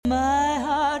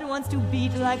to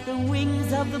beat like the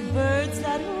wings of the birds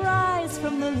that rise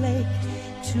from the lake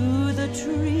to the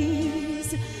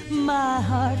trees. My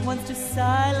heart wants to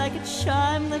sigh like a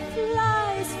chime that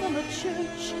flies from a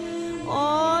church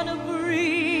on a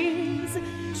breeze,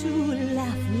 to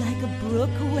laugh like a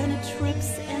brook when it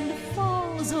trips and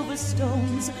falls over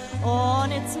stones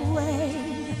on its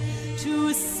way,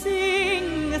 to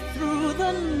sing through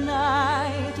the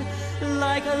night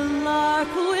like a